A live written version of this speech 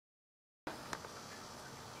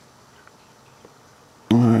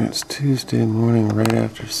It's Tuesday morning right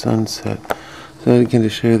after sunset. So again, to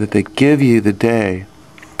show you that they give you the day.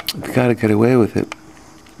 You've got to get away with it.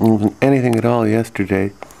 There wasn't anything at all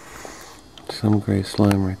yesterday. Some gray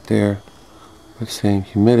slime right there. But same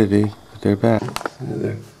humidity, but they're back. See,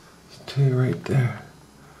 there's two right there.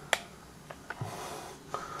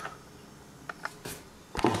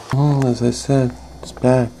 Well, as I said, it's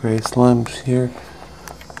back. Gray slime's here.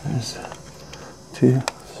 There's two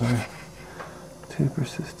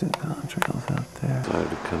persistent contrails out there. Decided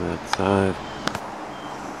to come outside.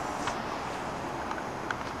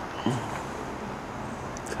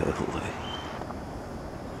 Totally.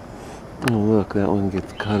 Oh look, that one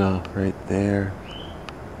gets cut off right there.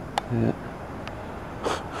 Yeah.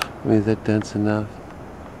 I mean, is that dense enough?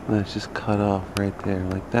 And it's just cut off right there,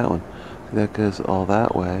 like that one. See, that goes all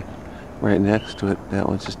that way. Right next to it, that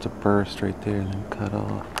one's just a burst right there and then cut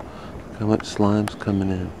off. Look how much slime's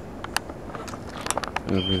coming in.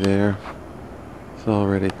 Over there, it's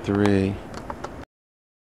already 3.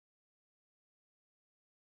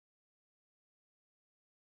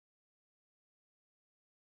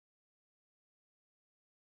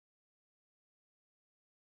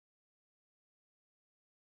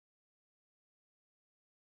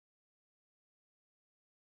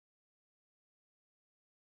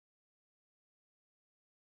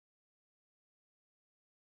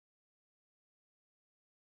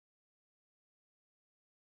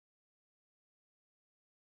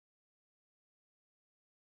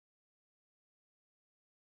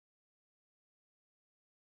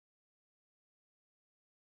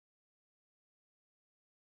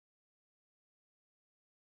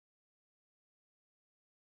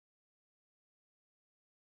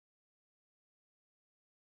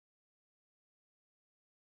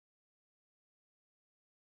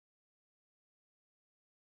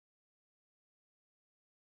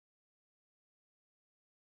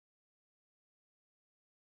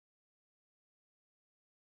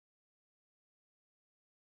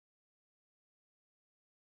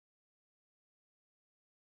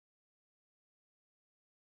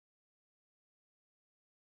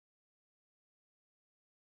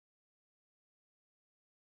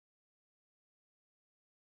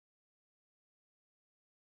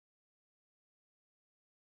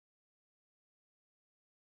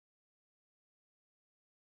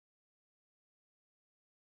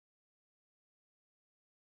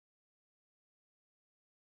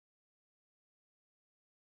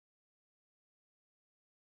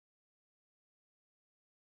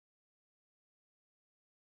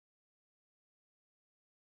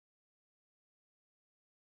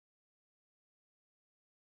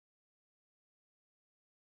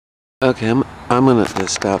 Okay, I'm gonna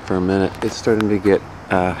just stop for a minute. It's starting to get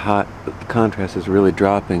hot. The contrast is really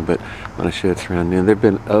dropping, but I want to show it's around noon. There've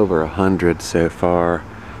been over 100 so far.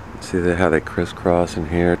 See how they crisscross in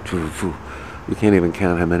here. You can't even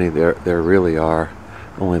count how many there really are.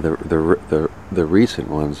 Only the recent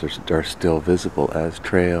ones are still visible as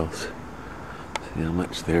trails. See how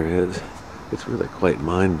much there is. It's really quite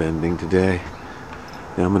mind-bending today.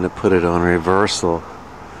 Now I'm going to put it on reversal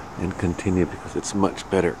and continue because it's much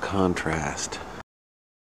better contrast.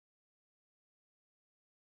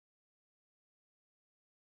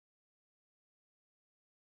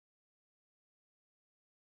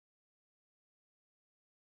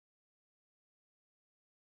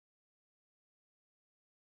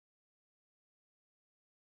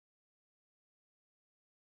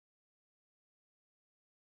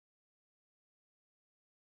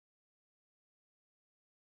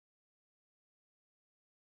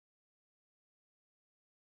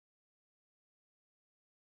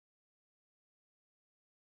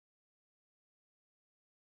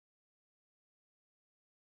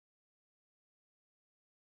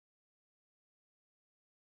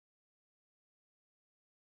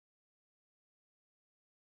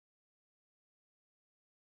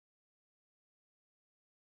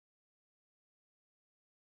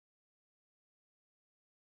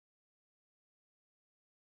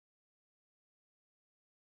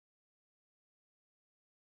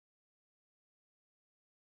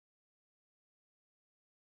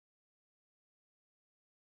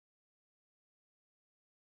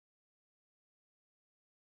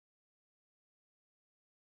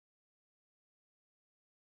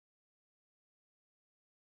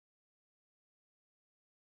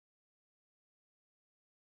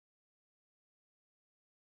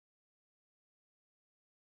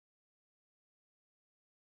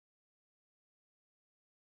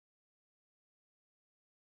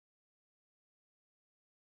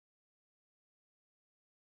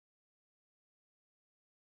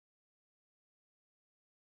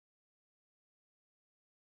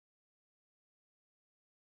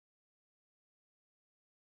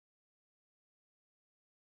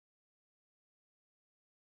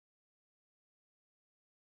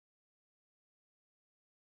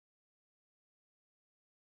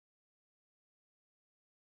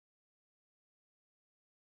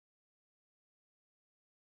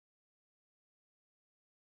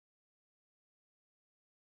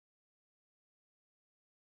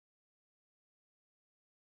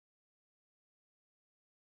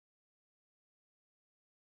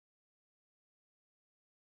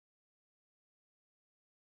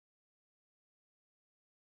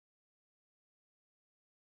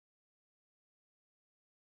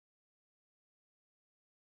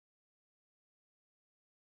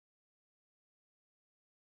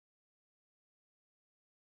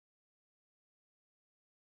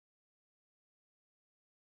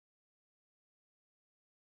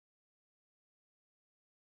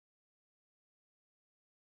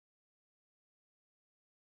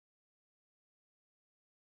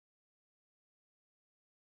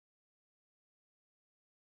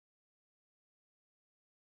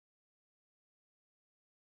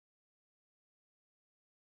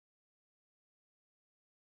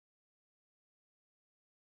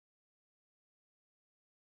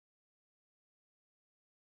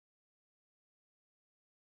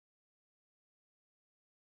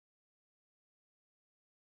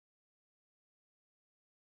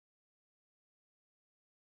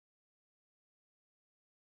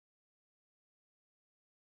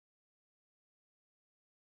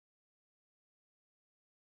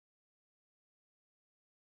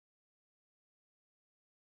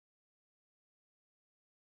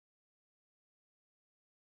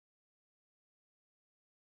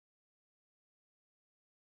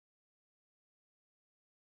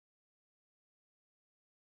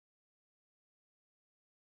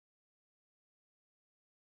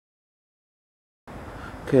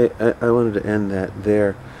 Okay, I wanted to end that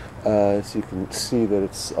there, so you can see that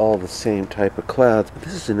it's all the same type of clouds. But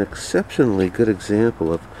this is an exceptionally good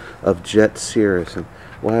example of Jet Cirrus, and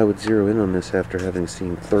why I would zero in on this after having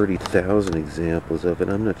seen 30,000 examples of it,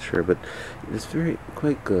 I'm not sure, but it's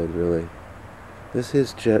quite good, really. This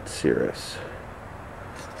is Jet Cirrus.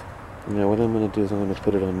 Now what I'm going to do is I'm going to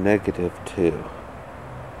put it on -2.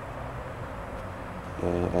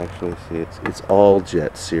 Actually, see, it's all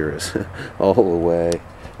Jet Cirrus, all the way.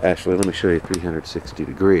 Actually, let me show you 360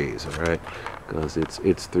 degrees, all right? Because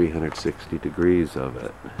it's 360 degrees of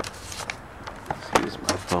it. Excuse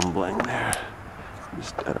my fumbling there.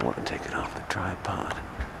 I don't want to take it off the tripod.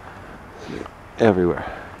 See, everywhere.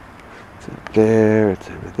 It's up there. It's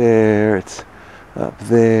over there. It's up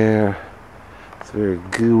there. It's very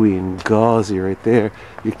gooey and gauzy right there.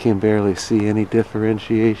 You can barely see any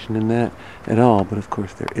differentiation in that at all, but of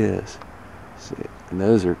course there is. See, and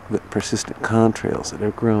those are the persistent contrails that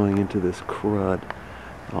are growing into this crud.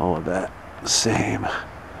 All of that same.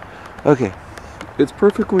 Okay, it's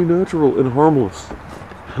perfectly natural and harmless.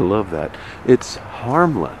 I love that. It's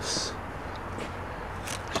harmless.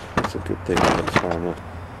 That's a good thing when it's harmless.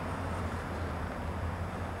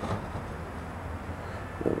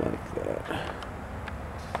 I like that.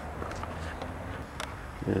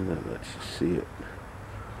 And that lets you see it.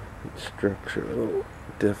 Its structure a little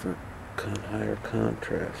different, higher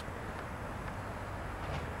contrast.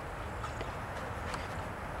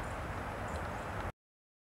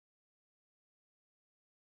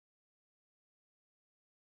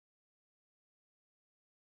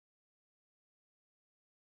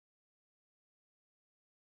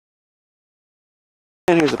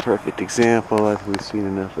 And here's a perfect example. I think we've seen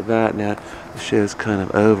enough of that. Now the show's kind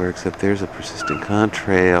of over, except there's a persistent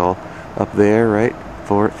contrail up there, right?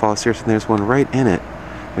 Fall Cirrus, and there's one right in it.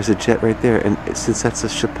 There's a jet right there, and since that's a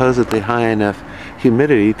supposedly high enough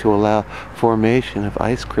humidity to allow formation of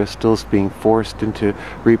ice crystals being forced into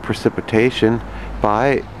reprecipitation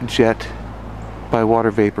by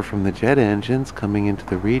water vapor from the jet engines coming into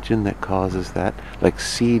the region that causes that, like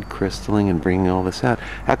seed crystalling and bringing all this out.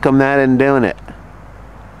 How come that isn't doing it?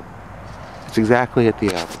 It's exactly at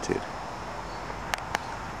the altitude.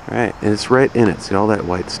 Right, and it's right in it. See, all that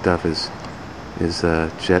white stuff is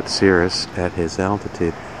Jet Cirrus at his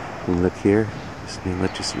altitude. And look here,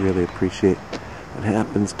 let's really appreciate what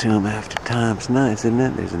happens to him after time. It's nice, isn't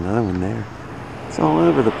it? There's another one there. It's all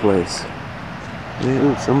over the place. Yeah,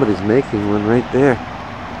 ooh, somebody's making one right there.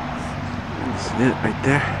 See it right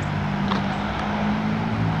there?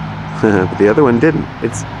 But the other one didn't.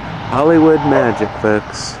 It's Hollywood magic,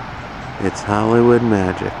 folks. It's Hollywood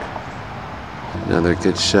magic. Another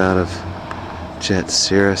good shot of Jet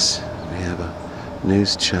Cirrus. We have a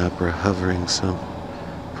news chopper hovering some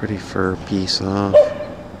pretty fur piece off.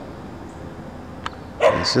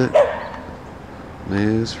 Is it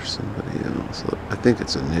news for somebody else? I think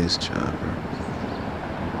it's a news chopper.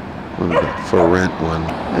 One of the for rent one.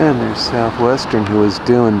 And there's Southwestern, who was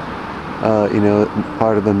doing,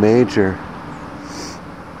 part of the major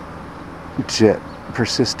jet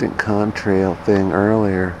persistent contrail thing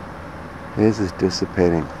earlier. His is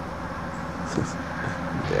dissipating.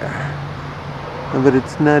 There. But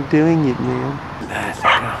it's not doing it now. I think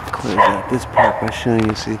I'll close out this part by showing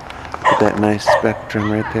you, see, that nice spectrum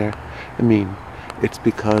right there. I mean, it's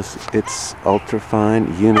because it's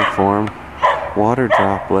ultra-fine, uniform water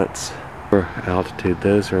droplets. For altitude,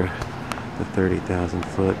 those are the 30,000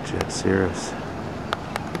 foot Jet Cirrus.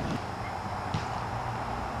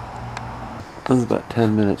 It was about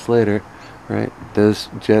 10 minutes later, right? Those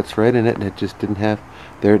jets right in it, and it just didn't have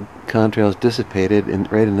their contrails dissipated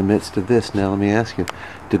right in the midst of this. Now let me ask you,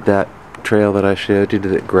 did that trail that I showed you,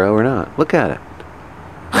 did it grow or not? Look at it.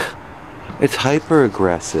 It's hyper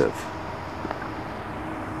aggressive.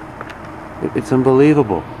 It's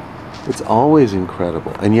unbelievable. It's always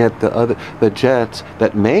incredible. And yet the jets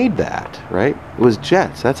that made that, right? It was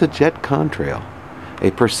jets. That's a jet contrail. A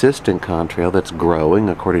persistent contrail that's growing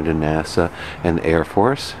according to NASA and the Air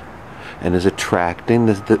Force, and is attracting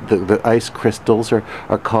the ice crystals are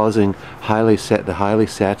causing the highly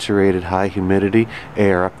saturated, high humidity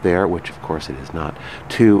air up there, which of course it is not,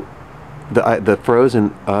 to the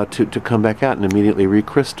frozen to come back out and immediately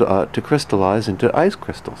to crystallize into ice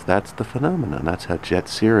crystals. That's the phenomenon. That's how Jet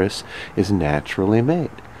Cirrus is naturally made,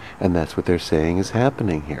 and that's what they're saying is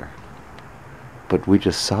happening here. But we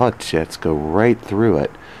just saw jets go right through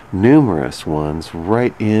it, numerous ones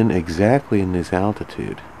right in exactly in this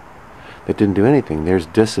altitude that didn't do anything. There's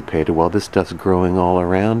dissipated while this stuff's growing all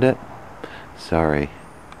around it. Sorry.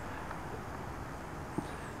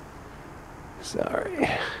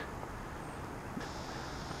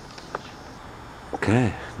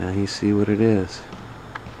 Okay, now you see what it is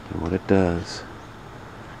and what it does.